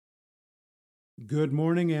Good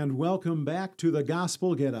morning and welcome back to the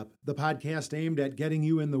Gospel Get Up, the podcast aimed at getting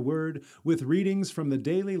you in the Word with readings from the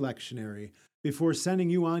daily lectionary before sending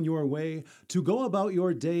you on your way to go about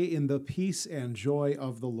your day in the peace and joy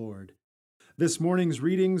of the Lord. This morning's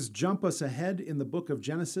readings jump us ahead in the book of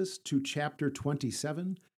Genesis to chapter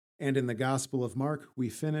 27, and in the Gospel of Mark, we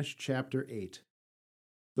finish chapter 8.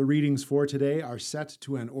 The readings for today are set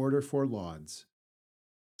to an order for Lauds.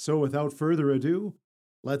 So without further ado,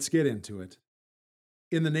 let's get into it.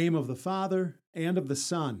 In the name of the Father, and of the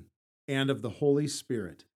Son, and of the Holy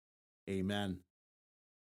Spirit. Amen.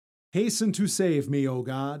 Hasten to save me, O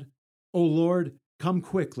God. O Lord, come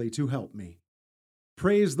quickly to help me.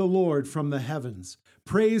 Praise the Lord from the heavens.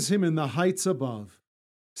 Praise him in the heights above.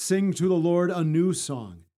 Sing to the Lord a new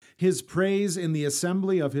song, his praise in the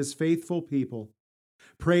assembly of his faithful people.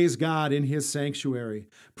 Praise God in his sanctuary.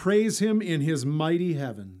 Praise him in his mighty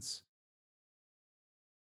heavens.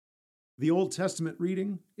 The Old Testament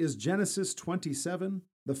reading is Genesis 27,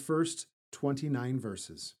 the first 29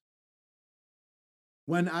 verses.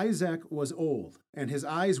 When Isaac was old, and his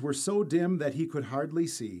eyes were so dim that he could hardly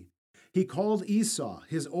see, he called Esau,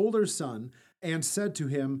 his older son, and said to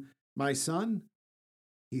him, "My son?"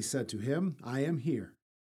 He said to him, "I am here."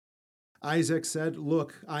 Isaac said,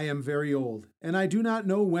 "Look, I am very old, and I do not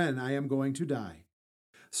know when I am going to die.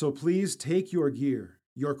 So please take your gear,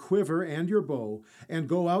 your quiver and your bow, and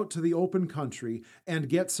go out to the open country and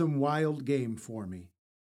get some wild game for me.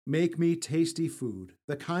 Make me tasty food,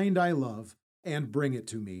 the kind I love, and bring it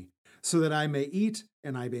to me, so that I may eat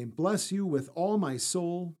and I may bless you with all my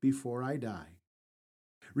soul before I die."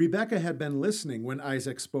 Rebekah had been listening when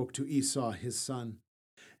Isaac spoke to Esau, his son.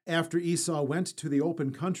 After Esau went to the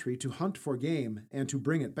open country to hunt for game and to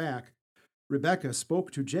bring it back, Rebekah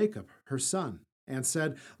spoke to Jacob, her son, and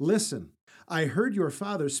said, "Listen, I heard your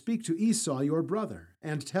father speak to Esau, your brother,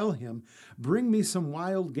 and tell him, 'Bring me some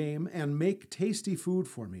wild game and make tasty food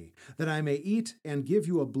for me, that I may eat and give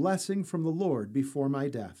you a blessing from the Lord before my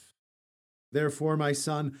death.' Therefore, my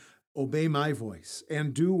son, obey my voice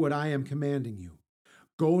and do what I am commanding you.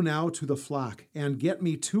 Go now to the flock and get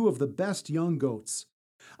me 2 of the best young goats.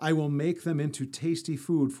 I will make them into tasty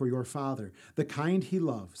food for your father, the kind he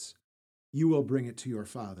loves. You will bring it to your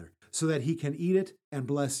father, so that he can eat it and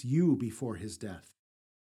bless you before his death."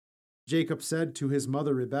 Jacob said to his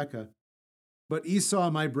mother Rebekah, "But Esau,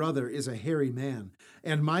 my brother, is a hairy man,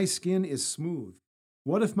 and my skin is smooth.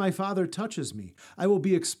 What if my father touches me? I will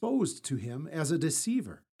be exposed to him as a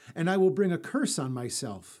deceiver, and I will bring a curse on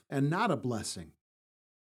myself, and not a blessing."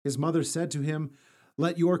 His mother said to him,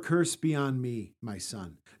 "Let your curse be on me, my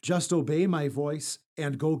son. Just obey my voice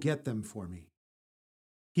and go get them for me."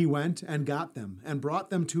 He went and got them and brought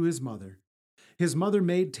them to his mother. His mother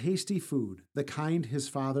made tasty food, the kind his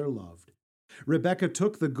father loved. Rebekah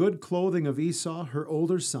took the good clothing of Esau, her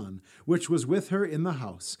older son, which was with her in the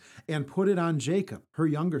house, and put it on Jacob, her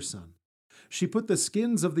younger son. She put the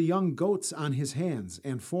skins of the young goats on his hands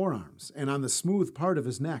and forearms and on the smooth part of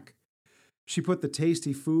his neck. She put the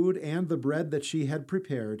tasty food and the bread that she had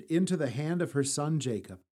prepared into the hand of her son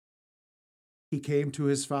Jacob. He came to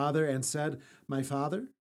his father and said, "My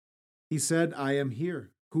father?" He said, "I am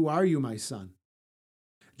here. Who are you, my son?"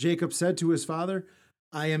 Jacob said to his father,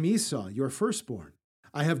 "I am Esau, your firstborn.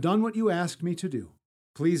 I have done what you asked me to do.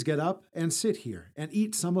 Please get up and sit here and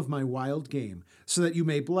eat some of my wild game, so that you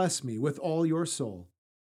may bless me with all your soul."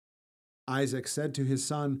 Isaac said to his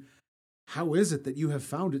son, "How is it that you have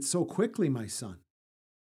found it so quickly, my son?"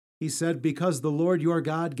 He said, "Because the Lord your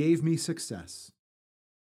God gave me success."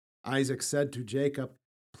 Isaac said to Jacob,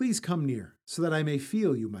 "Please come near, so that I may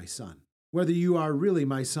feel you, my son, whether you are really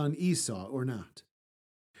my son Esau or not."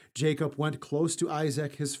 Jacob went close to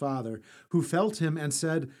Isaac his father, who felt him and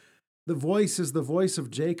said, "The voice is the voice of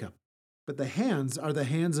Jacob, but the hands are the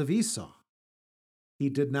hands of Esau." He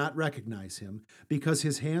did not recognize him, because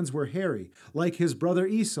his hands were hairy, like his brother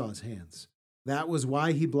Esau's hands. That was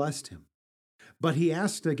why he blessed him. But he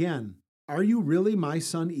asked again, "Are you really my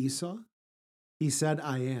son Esau?" He said,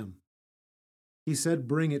 "I am." He said,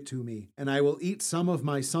 "Bring it to me, and I will eat some of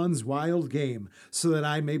my son's wild game, so that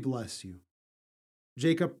I may bless you."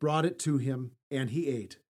 Jacob brought it to him, and he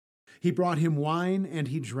ate. He brought him wine, and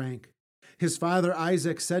he drank. His father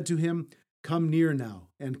Isaac said to him, "Come near now,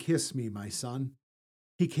 and kiss me, my son."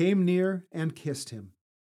 He came near and kissed him.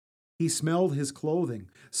 He smelled his clothing,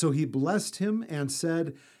 so he blessed him and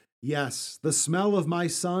said, "Yes, the smell of my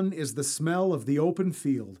son is the smell of the open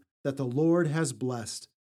field that the Lord has blessed.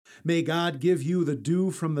 May God give you the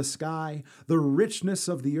dew from the sky, the richness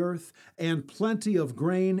of the earth, and plenty of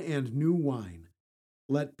grain and new wine.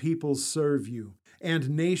 Let peoples serve you, and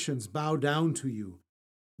nations bow down to you.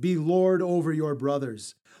 Be Lord over your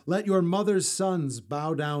brothers. Let your mother's sons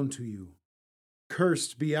bow down to you.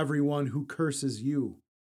 Cursed be everyone who curses you.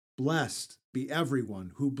 Blessed be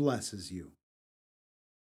everyone who blesses you.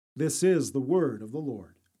 This is the word of the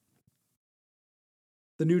Lord.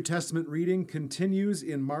 The New Testament reading continues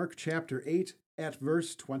in Mark chapter 8 at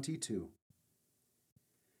verse 22.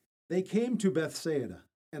 They came to Bethsaida,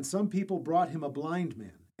 and some people brought him a blind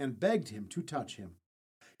man and begged him to touch him.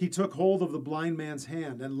 He took hold of the blind man's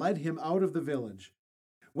hand and led him out of the village.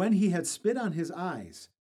 When he had spit on his eyes,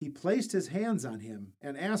 he placed his hands on him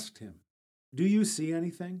and asked him, "Do you see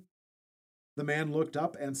anything?" The man looked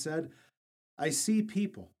up and said, "I see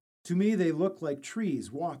people. To me they look like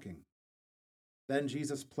trees walking." Then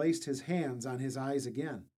Jesus placed his hands on his eyes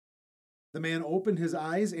again. The man opened his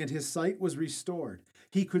eyes and his sight was restored.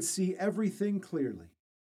 He could see everything clearly.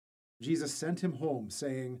 Jesus sent him home,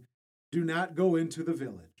 saying, "Do not go into the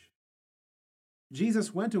village."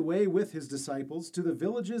 Jesus went away with his disciples to the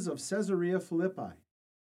villages of Caesarea Philippi.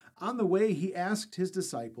 On the way, he asked his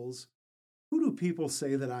disciples, "Who do people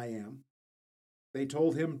say that I am?" They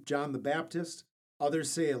told him, "John the Baptist, others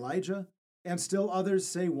say Elijah, and still others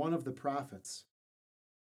say one of the prophets."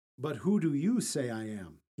 "But who do you say I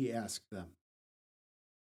am?" he asked them.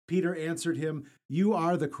 Peter answered him, "You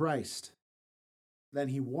are the Christ." Then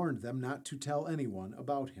he warned them not to tell anyone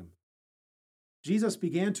about him. Jesus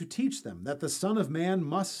began to teach them that the Son of Man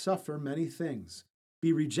must suffer many things,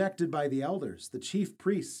 be rejected by the elders, the chief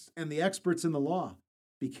priests, and the experts in the law,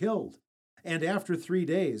 be killed, and after 3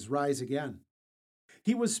 days rise again.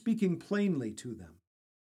 He was speaking plainly to them.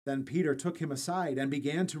 Then Peter took him aside and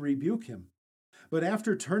began to rebuke him. But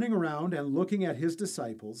after turning around and looking at his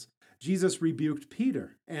disciples, Jesus rebuked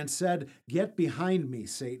Peter and said, "Get behind me,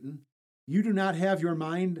 Satan. You do not have your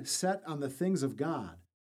mind set on the things of God,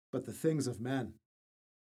 but the things of men."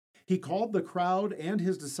 He called the crowd and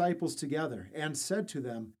his disciples together and said to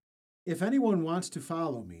them, "If anyone wants to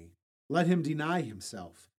follow me, let him deny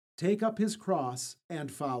himself, take up his cross,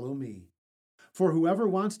 and follow me. For whoever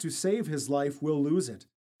wants to save his life will lose it,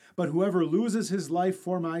 but whoever loses his life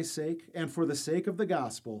for my sake and for the sake of the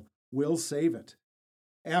gospel will save it.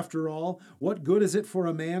 After all, what good is it for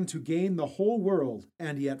a man to gain the whole world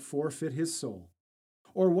and yet forfeit his soul?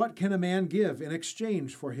 Or what can a man give in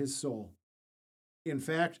exchange for his soul? In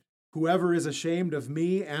fact, whoever is ashamed of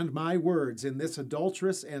me and my words in this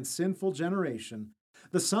adulterous and sinful generation,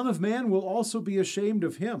 the Son of Man will also be ashamed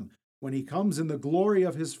of him when he comes in the glory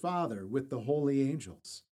of his Father with the holy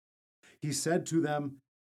angels." He said to them,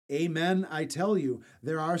 "Amen, I tell you,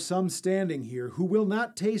 there are some standing here who will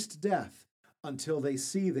not taste death until they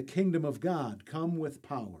see the kingdom of God come with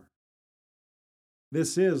power."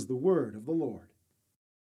 This is the word of the Lord.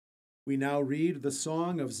 We now read the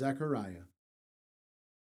Song of Zechariah.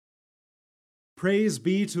 Praise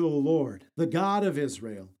be to the Lord, the God of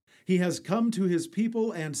Israel. He has come to his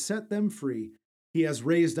people and set them free. He has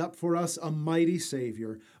raised up for us a mighty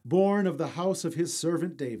Savior, born of the house of his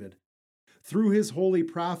servant David. Through his holy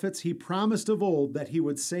prophets, he promised of old that he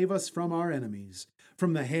would save us from our enemies,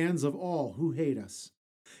 from the hands of all who hate us.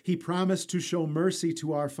 He promised to show mercy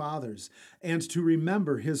to our fathers and to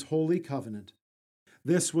remember his holy covenant.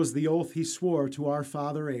 This was the oath he swore to our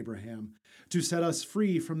father Abraham, to set us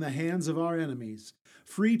free from the hands of our enemies,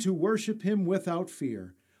 free to worship him without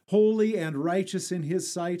fear, holy and righteous in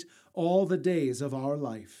his sight all the days of our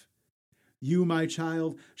life. You, my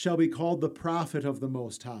child, shall be called the prophet of the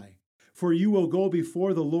Most High, for you will go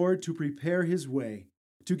before the Lord to prepare his way,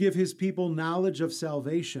 to give his people knowledge of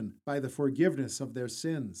salvation by the forgiveness of their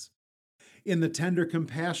sins. In the tender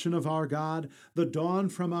compassion of our God, the dawn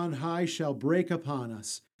from on high shall break upon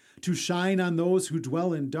us, to shine on those who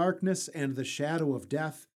dwell in darkness and the shadow of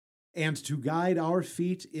death, and to guide our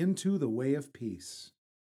feet into the way of peace.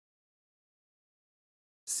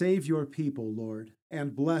 Save your people, Lord,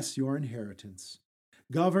 and bless your inheritance.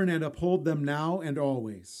 Govern and uphold them now and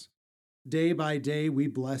always. Day by day we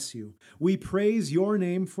bless you. We praise your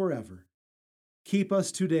name forever. Keep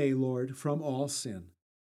us today, Lord, from all sin.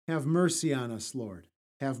 Have mercy on us, Lord.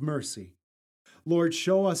 Have mercy. Lord,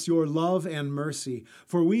 show us your love and mercy,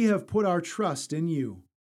 for we have put our trust in you.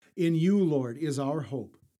 In you, Lord, is our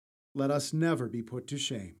hope. Let us never be put to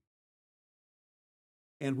shame.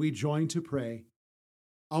 And we join to pray.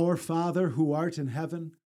 Our Father, who art in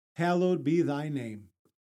heaven, hallowed be thy name.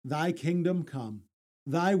 Thy kingdom come.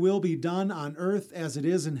 Thy will be done on earth as it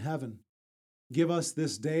is in heaven. Give us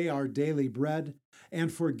this day our daily bread, and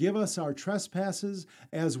forgive us our trespasses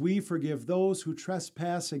as we forgive those who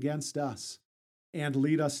trespass against us. And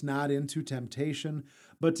lead us not into temptation,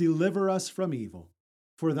 but deliver us from evil.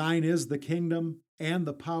 For thine is the kingdom, and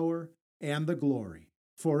the power, and the glory,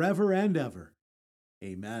 forever and ever.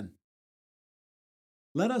 Amen.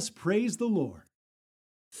 Let us praise the Lord.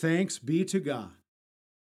 Thanks be to God.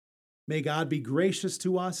 May God be gracious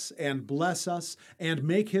to us and bless us and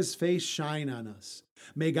make his face shine on us.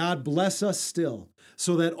 May God bless us still,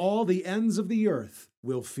 so that all the ends of the earth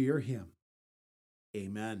will fear him.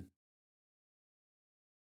 Amen.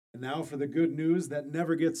 And now for the good news that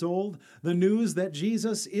never gets old, the news that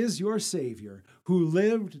Jesus is your Savior, who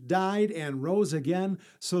lived, died, and rose again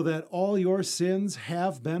so that all your sins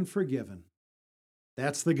have been forgiven.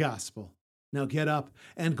 That's the gospel. Now get up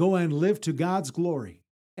and go and live to God's glory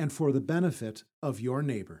and for the benefit of your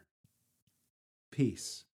neighbor.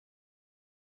 Peace.